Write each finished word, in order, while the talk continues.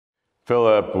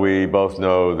Philip, we both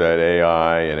know that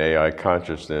AI and AI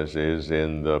consciousness is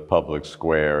in the public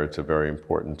square. It's a very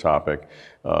important topic.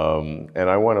 And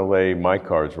I want to lay my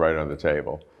cards right on the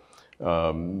table.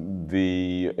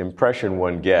 The impression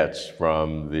one gets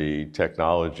from the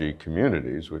technology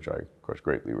communities, which I, of course,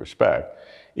 greatly respect,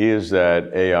 is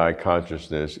that AI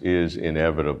consciousness is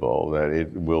inevitable, that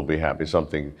it will be happening.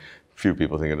 Something few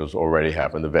people think it has already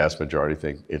happened. The vast majority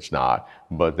think it's not,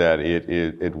 but that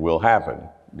it will happen.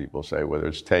 People say whether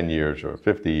it's 10 years or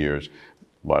 50 years,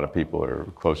 a lot of people are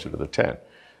closer to the 10.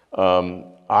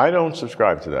 I don't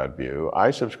subscribe to that view.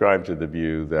 I subscribe to the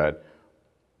view that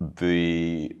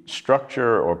the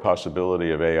structure or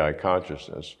possibility of AI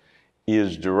consciousness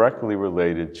is directly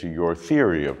related to your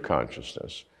theory of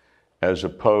consciousness, as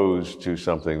opposed to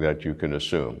something that you can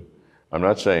assume. I'm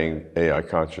not saying AI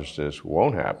consciousness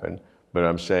won't happen, but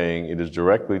I'm saying it is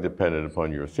directly dependent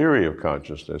upon your theory of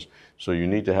consciousness. So you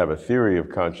need to have a theory of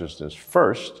consciousness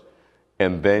first,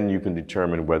 and then you can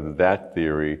determine whether that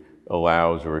theory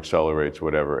allows or accelerates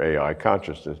whatever AI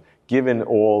consciousness, given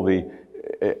all the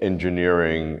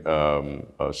engineering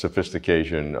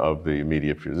sophistication of the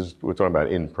immediate future. We're talking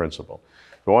about in principle.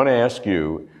 So I want to ask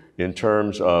you, in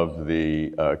terms of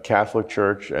the Catholic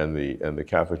Church and the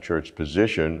Catholic Church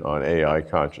position on AI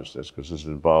consciousness, because this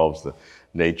involves the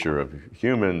nature of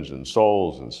humans and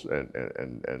souls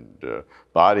and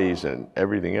bodies and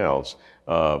everything else.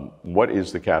 What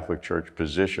is the Catholic Church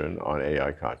position on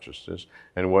AI consciousness,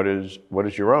 and what is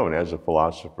your own as a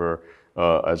philosopher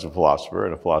and a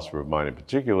philosopher of mind in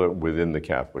particular within the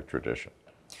Catholic tradition?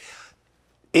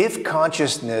 If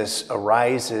consciousness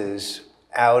arises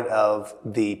out of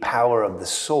the power of the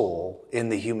soul in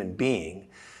the human being,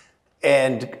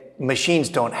 and machines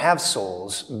don't have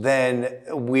souls, then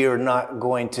we're not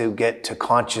going to get to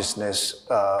consciousness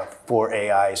for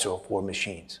AIs or for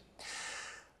machines.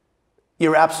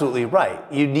 You're absolutely right.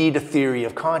 You need a theory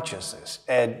of consciousness.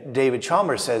 And David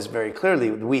Chalmers says very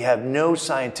clearly, we have no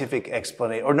scientific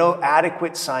explanation, or no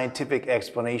adequate scientific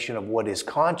explanation of what is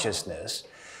consciousness.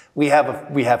 We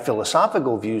have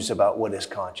philosophical views about what is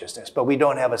consciousness, but we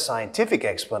don't have a scientific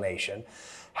explanation.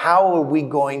 How are we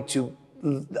going to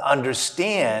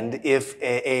understand if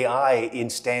AI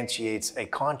instantiates a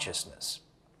consciousness?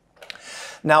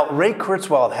 Now, Ray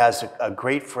Kurzweil has a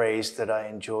great phrase that I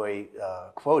enjoy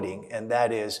quoting, and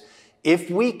that is, if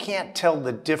we can't tell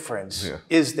the difference,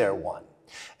 is there one?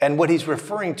 And what he's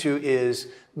referring to is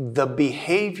the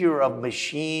behavior of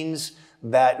machines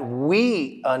that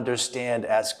we understand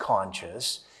as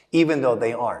conscious, even though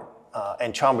they aren't.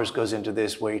 And Chalmers goes into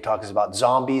this where he talks about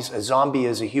zombies. A zombie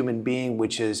is a human being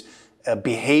which is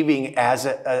behaving as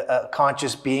a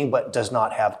conscious being, but does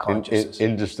not have consciousness.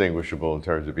 Indistinguishable in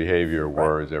terms of behavior,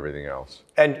 words, everything else.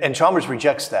 And Chalmers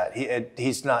rejects that.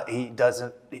 He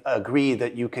doesn't agree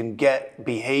that you can get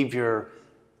behavior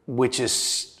which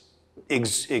is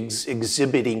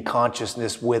exhibiting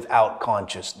consciousness without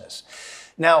consciousness.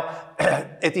 Now,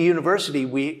 at the university,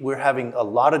 we're having a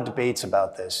lot of debates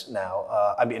about this now.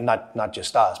 I mean, not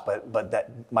just us, but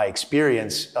that my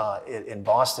experience in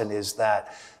Boston is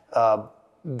that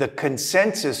the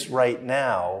consensus right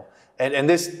now, and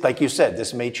this, like you said,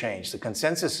 this may change. The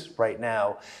consensus right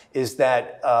now is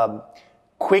that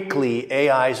quickly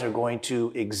AIs are going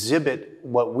to exhibit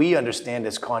what we understand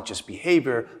as conscious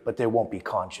behavior, but they won't be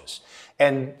conscious.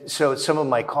 And so some of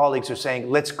my colleagues are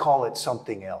saying, let's call it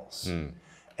something else.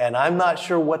 And I'm not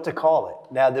sure what to call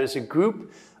it. Now, there's a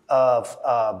group of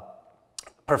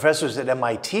professors at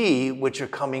MIT which are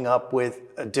coming up with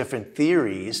different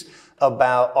theories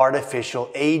about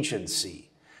artificial agency.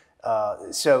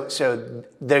 So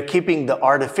they're keeping the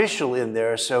artificial in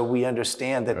there so we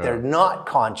understand that they're not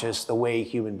conscious the way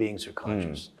human beings are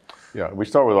conscious. Yeah, we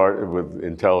start with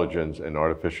intelligence and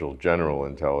artificial general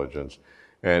intelligence.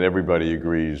 And everybody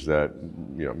agrees that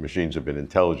machines have been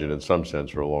intelligent in some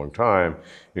sense for a long time,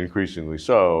 increasingly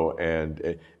so.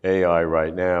 And AI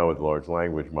right now with large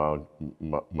language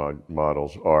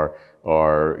models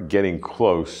are getting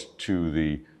close to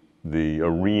the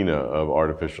arena of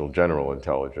artificial general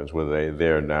intelligence, whether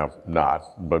they're now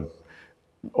not, but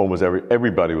almost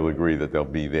everybody will agree that they'll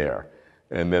be there.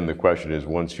 And then the question is,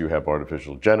 once you have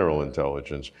artificial general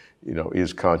intelligence,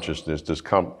 is consciousness, does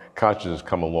consciousness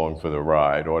come along for the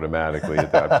ride automatically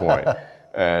at that point?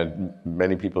 And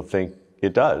many people think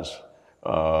it does.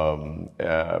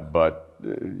 But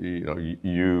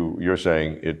you're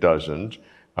saying it doesn't.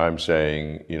 I'm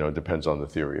saying, it depends on the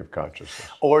theory of consciousness.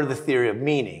 Or the theory of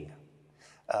meaning.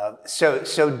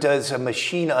 So does a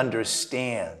machine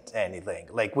understand anything?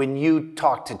 Like when you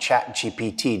talk to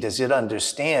ChatGPT, does it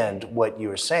understand what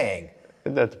you're saying?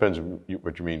 And that depends on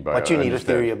what you mean by But you need a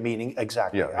theory of meaning,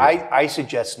 exactly. Yeah, yeah. I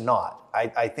suggest not.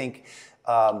 I think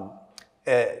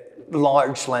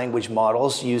large language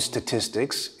models use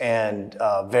statistics and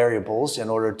variables in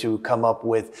order to come up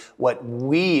with what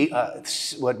we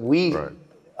Right.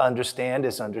 understand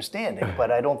as understanding. But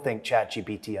I don't think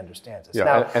ChatGPT understands us. Yeah,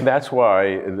 Now, and that's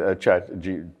why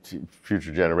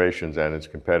future generations and its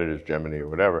competitors, Gemini or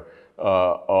whatever,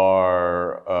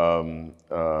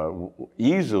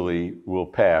 easily will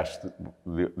pass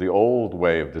the old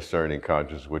way of discerning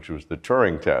consciousness, which was the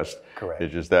Turing test. Correct.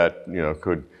 It's just that,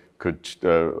 could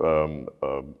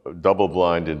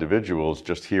double-blind individuals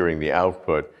just hearing the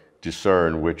output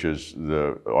discern which is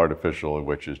the artificial and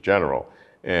which is general.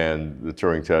 And the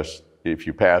Turing test, if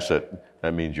you pass it,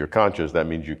 that means you're conscious. That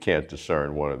means you can't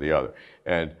discern one or the other.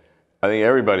 And I think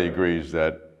everybody agrees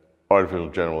that artificial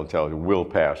general intelligence will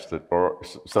pass the, or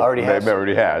already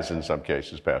has in some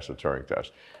cases passed the Turing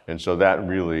test. And so that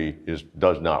really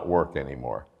does not work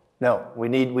anymore. no, we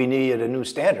need a new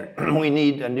standard. We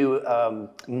need a new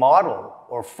model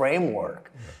or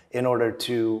framework in order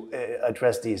to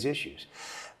address these issues.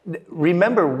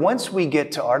 Remember, once we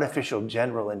get to artificial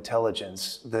general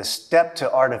intelligence, the step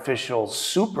to artificial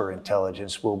super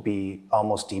intelligence will be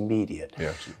almost immediate.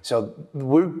 Yeah. So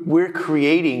we're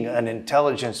creating an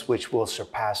intelligence which will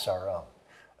surpass our own.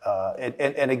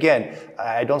 And again,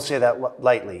 I don't say that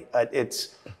lightly.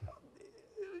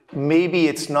 Maybe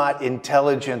it's not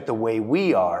intelligent the way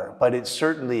we are, but it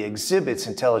certainly exhibits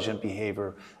intelligent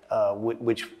behavior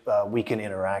which we can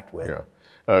interact with. Yeah.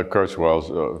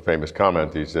 Kurzweil's famous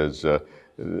comment, he says that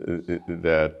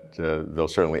they'll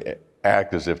certainly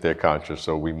act as if they're conscious,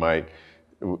 so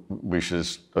we should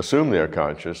assume they're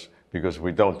conscious, because if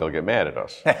we don't, they'll get mad at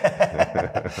us.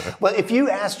 Well, if you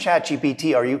ask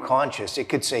ChatGPT, are you conscious? It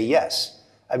could say yes.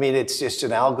 I mean, it's just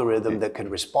an algorithm that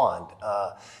could respond.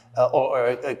 Or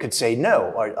it could say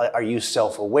no. Are you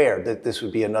self-aware? That this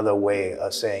would be another way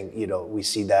of saying, we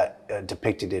see that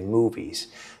depicted in movies.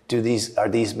 Are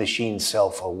these machines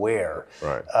self-aware?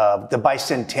 Right. The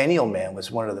Bicentennial Man was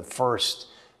one of the first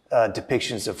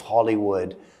depictions of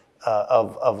Hollywood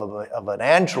of an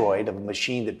android, of a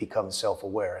machine that becomes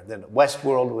self-aware. And then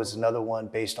Westworld was another one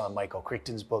based on Michael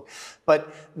Crichton's book.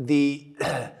 But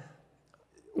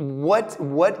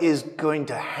what is going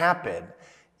to happen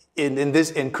in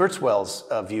Kurzweil's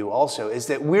view also is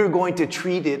that we're going to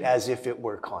treat it as if it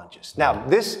were conscious. Now,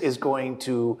 this is going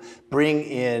to bring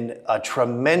in a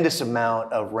tremendous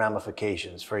amount of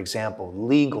ramifications. For example,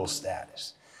 legal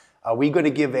status. Are we going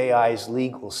to give AIs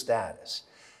legal status?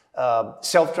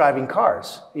 Self-driving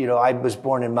cars. I was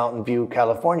born in Mountain View,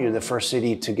 California, the first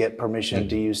city to get permission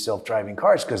to use self-driving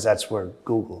cars, because that's where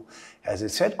Google has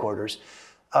its headquarters.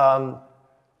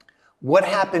 What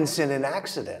happens in an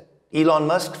accident? Elon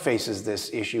Musk faces this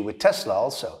issue with Tesla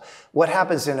also. What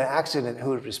happens in an accident?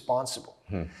 Who is responsible?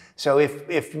 So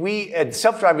if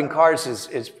self-driving cars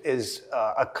is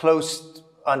a close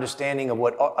understanding of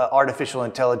what artificial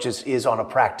intelligence is on a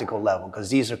practical level, because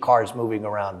these are cars moving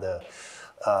around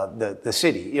the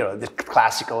city. The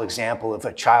classical example, if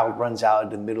a child runs out in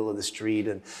the middle of the street,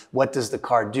 and what does the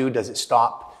car do? Does it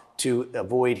stop to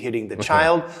avoid hitting the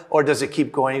child, or does it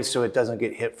keep going so it doesn't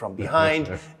get hit from behind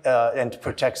and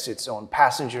protects its own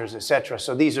passengers, etc.?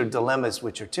 So these are dilemmas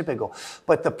which are typical.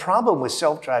 But the problem with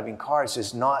self-driving cars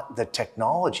is not the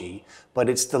technology, but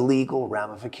it's the legal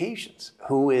ramifications.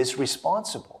 Who is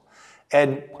responsible?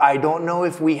 And I don't know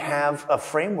if we have a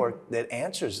framework that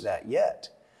answers that yet.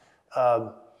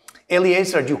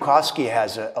 Eliezer Yudkowsky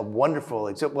has a wonderful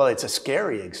example, well, it's a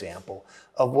scary example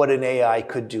of what an AI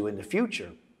could do in the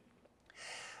future.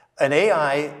 An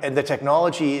AI, and the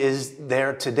technology is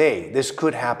there today. This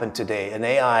could happen today. An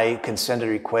AI can send a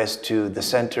request to the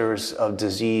Centers of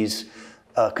Disease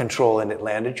Control in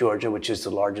Atlanta, Georgia, which is the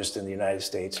largest in the United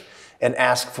States, and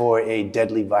ask for a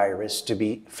deadly virus to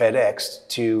be FedExed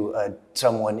to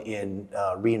someone in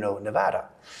Reno, Nevada.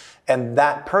 And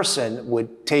that person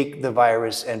would take the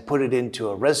virus and put it into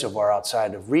a reservoir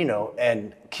outside of Reno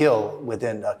and kill,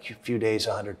 within a few days,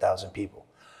 100,000 people.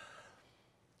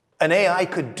 An AI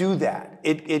could do that.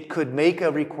 It could make a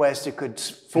request. It could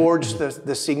forge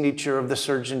the signature of the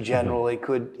Surgeon General. It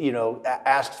could,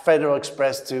 ask Federal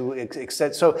Express to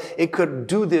accept. So it could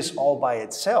do this all by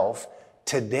itself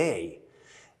today.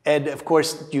 And of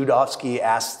course, Yudkowsky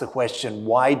asks the question,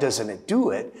 why doesn't it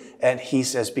do it? And he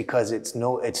says, because it's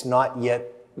not yet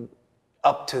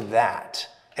up to that.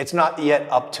 It's not yet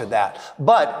up to that.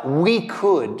 But we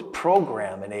could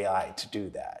program an AI to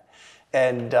do that.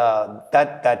 And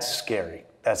that's scary.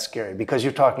 That's scary, because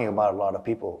you're talking about a lot of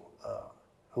people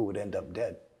who would end up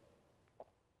dead.